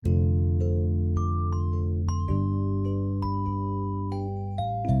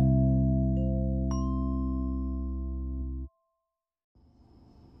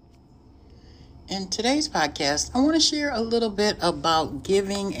In today's podcast, I want to share a little bit about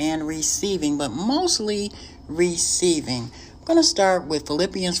giving and receiving, but mostly receiving. I'm going to start with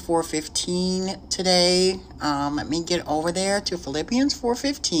Philippians 4:15 today. Let me get over there to Philippians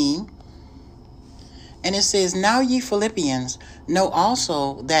 4:15. And it says, "Now ye Philippians, know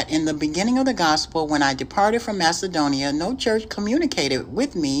also that in the beginning of the gospel, when I departed from Macedonia, no church communicated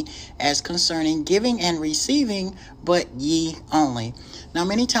with me as concerning giving and receiving, but ye only." Now,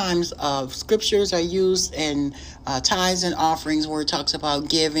 many times scriptures are used in tithes and offerings where it talks about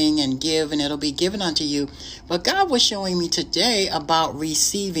giving and give, and it'll be given unto you. But God was showing me today about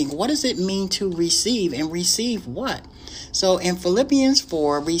receiving. What does it mean to receive, and receive what? So in Philippians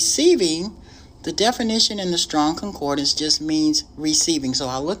 4, receiving, the definition in the Strong Concordance just means receiving. So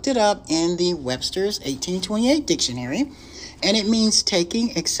I looked it up in the Webster's 1828 dictionary, and it means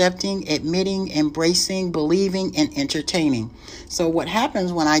taking, accepting, admitting, embracing, believing, and entertaining. So what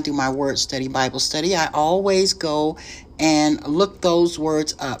happens when I do my word study, Bible study, I always go and look those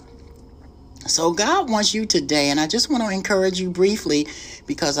words up. So God wants you today, and I just want to encourage you briefly,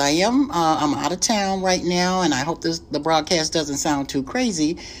 because I'm out of town right now, and I hope the broadcast doesn't sound too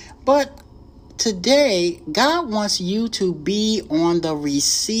crazy, but today, God wants you to be on the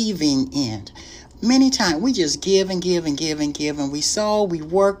receiving end. Many times we just give and give and give and give, and we sow, we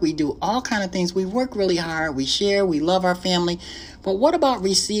work, we do all kind of things. We work really hard, we share, we love our family. But what about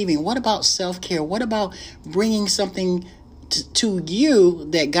receiving? What about self-care? What about bringing something to you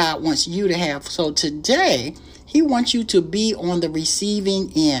that God wants you to have? So today, He wants you to be on the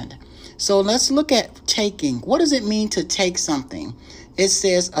receiving end. So let's look at taking. What does it mean to take something? It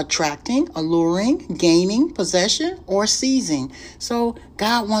says attracting, alluring, gaining, possession, or seizing. So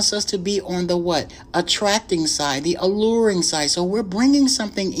God wants us to be on the what? Attracting side, the alluring side. So we're bringing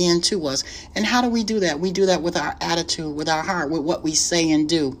something into us. And how do we do that? We do that with our attitude, with our heart, with what we say and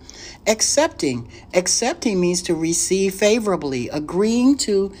do. Accepting. Accepting means to receive favorably, agreeing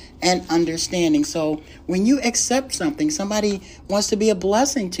to and understanding. So when you accept something, somebody wants to be a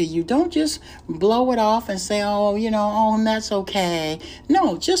blessing to you, don't just blow it off and say, and that's okay.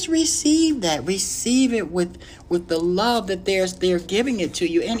 No, just receive that. Receive it with the love that they're giving it to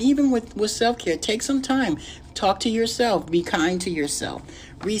you. And even with self-care, take some time. Talk to yourself. Be kind to yourself.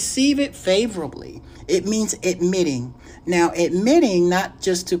 Receive it favorably. It means admitting. Now, admitting, not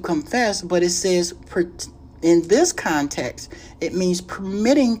just to confess, but it says in this context, it means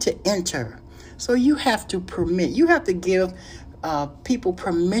permitting to enter. So you have to permit. You have to give people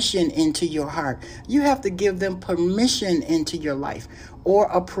permission into your heart. You have to give them permission into your life or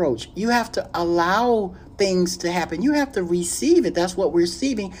approach. You have to allow things to happen. You have to receive it. That's what we're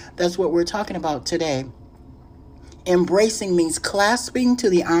receiving. That's what we're talking about today. Embracing means clasping to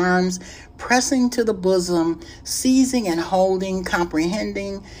the arms, pressing to the bosom, seizing and holding,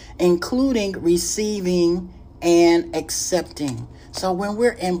 comprehending, including, receiving, and accepting. So when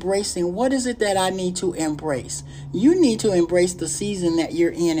we're embracing, what is it that I need to embrace? You need to embrace the season that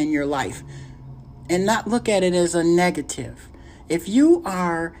you're in your life and not look at it as a negative. If you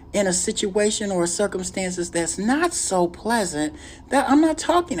are in a situation or circumstances that's not so pleasant, that I'm not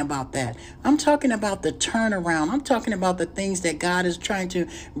talking about that. I'm talking about the turnaround. I'm talking about the things that God is trying to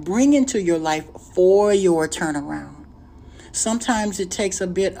bring into your life for your turnaround. Sometimes it takes a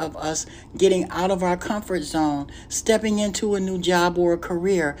bit of us getting out of our comfort zone, stepping into a new job or a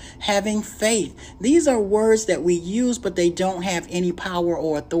career, having faith. These are words that we use, but they don't have any power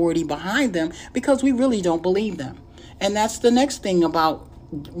or authority behind them because we really don't believe them. And that's the next thing about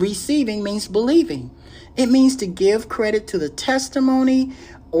receiving, means believing. It means to give credit to the testimony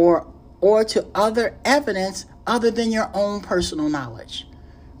or to other evidence other than your own personal knowledge.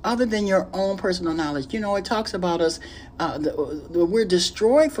 Other than your own personal knowledge. It talks about us, we're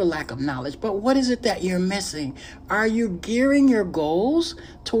destroyed for lack of knowledge. But what is it that you're missing? Are you gearing your goals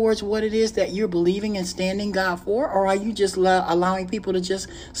towards what it is that you're believing and standing God for? Or are you just allowing people to just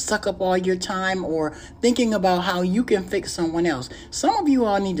suck up all your time or thinking about how you can fix someone else? Some of you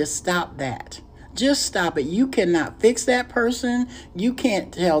all need to stop that. Just stop it. You cannot fix that person. You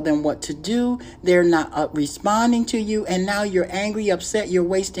can't tell them what to do. They're not responding to you. And now you're angry, upset. You're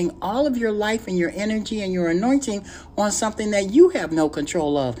wasting all of your life and your energy and your anointing on something that you have no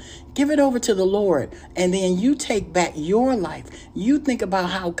control of. Give it over to the Lord. And then you take back your life. You think about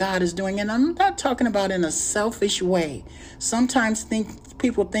how God is doing. And I'm not talking about in a selfish way. Sometimes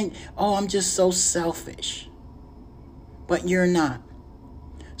people think, I'm just so selfish. But you're not.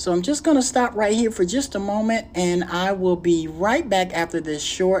 So I'm just going to stop right here for just a moment, and I will be right back after this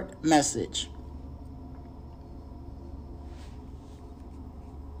short message.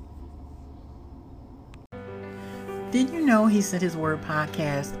 Did you know He Sent His Word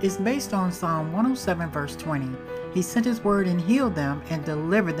podcast is based on Psalm 107 verse 20. He sent His word and healed them and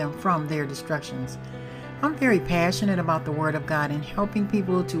delivered them from their destructions. I'm very passionate about the Word of God and helping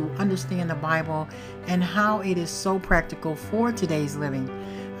people to understand the Bible and how it is so practical for today's living.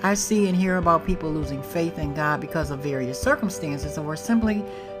 I see and hear about people losing faith in God because of various circumstances, or simply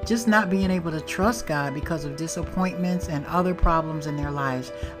just not being able to trust God because of disappointments and other problems in their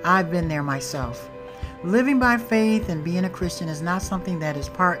lives. I've been there myself. Living by faith and being a Christian is not something that is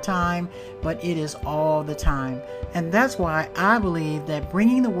part-time, but it is all the time. And that's why I believe that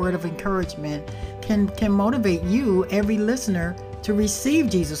bringing the word of encouragement can motivate you, every listener, to receive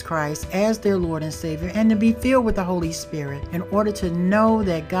Jesus Christ as their Lord and Savior and to be filled with the Holy Spirit in order to know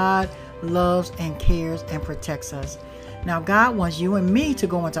that God loves and cares and protects us. Now, God wants you and me to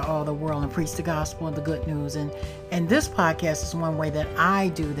go into all the world and preach the gospel and the good news. And this podcast is one way that I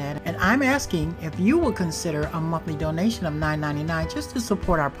do that. And I'm asking if you will consider a monthly donation of $9.99 just to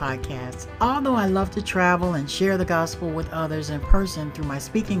support our podcast. Although I love to travel and share the gospel with others in person through my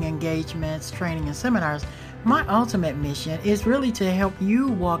speaking engagements, training, and seminars, my ultimate mission is really to help you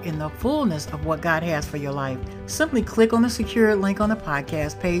walk in the fullness of what God has for your life. Simply click on the secure link on the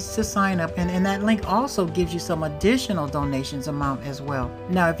podcast page to sign up, and that link also gives you some additional donations amount as well.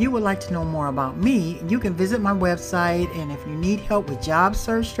 Now, if you would like to know more about me, you can visit my website, and if you need help with job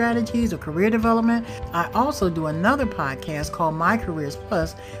search strategies or career development, I also do another podcast called My Careers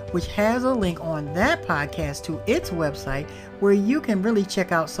Plus, which has a link on that podcast to its website where you can really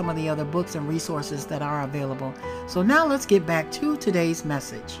check out some of the other books and resources that are available. So now let's get back to today's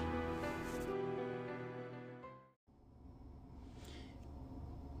message.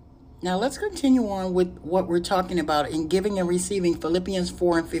 Now let's continue on with what we're talking about in giving and receiving, Philippians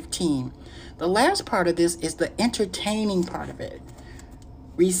 4 and 15. The last part of this is the entertaining part of it.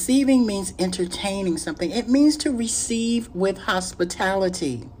 Receiving means entertaining something. It means to receive with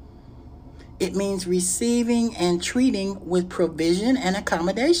hospitality. It means receiving and treating with provision and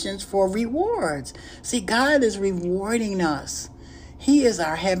accommodations for rewards. See, God is rewarding us. He is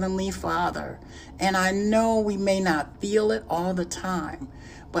our Heavenly Father. And I know we may not feel it all the time,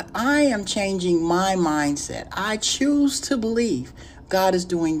 but I am changing my mindset. I choose to believe God is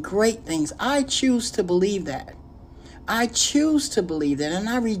doing great things. I choose to believe that. I choose to believe that, and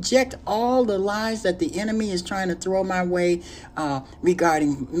I reject all the lies that the enemy is trying to throw my way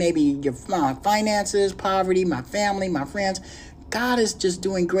regarding maybe your finances, poverty, my family, my friends. God is just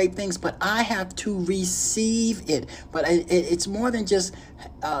doing great things, but I have to receive it. But it's more than just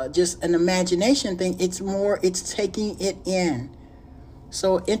an imagination thing. It's taking it in.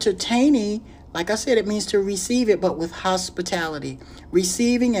 So entertaining, like I said, it means to receive it, but with hospitality.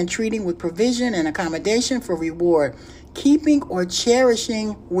 Receiving and treating with provision and accommodation for reward. Keeping or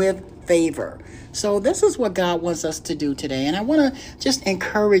cherishing with favor. So this is what God wants us to do today. And I want to just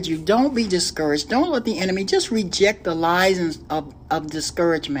encourage you. Don't be discouraged. Don't let the enemy just reject the lies of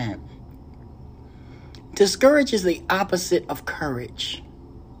discouragement. Discourage is the opposite of courage.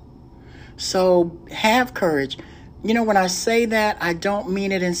 So have courage. You know, when I say that, I don't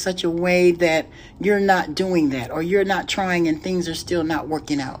mean it in such a way that you're not doing that or you're not trying and things are still not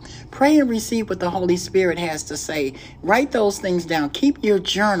working out. Pray and receive what the Holy Spirit has to say. Write those things down. Keep your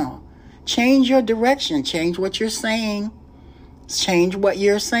journal. Change your direction. Change what you're saying. Change what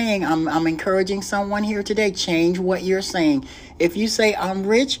you're saying. I'm encouraging someone here today. Change what you're saying. If you say I'm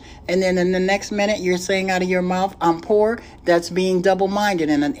rich and then in the next minute you're saying out of your mouth I'm poor, that's being double-minded.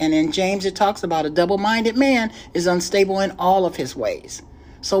 And in James it talks about a double-minded man is unstable in all of his ways.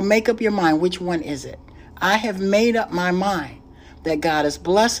 So make up your mind. Which one is it? I have made up my mind that God is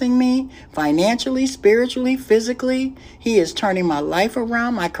blessing me financially, spiritually, physically. He is turning my life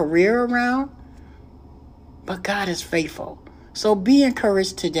around, my career around. But God is faithful. So be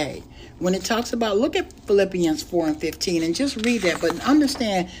encouraged today. When it talks about, look at Philippians 4 and 15 and just read that. But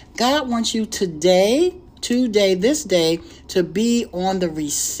understand, God wants you today, this day, to be on the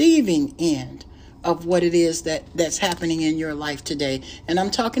receiving end of what it is that's happening in your life today. And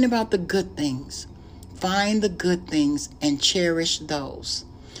I'm talking about the good things. Find the good things and cherish those.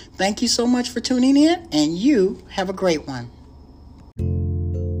 Thank you so much for tuning in, and you have a great one.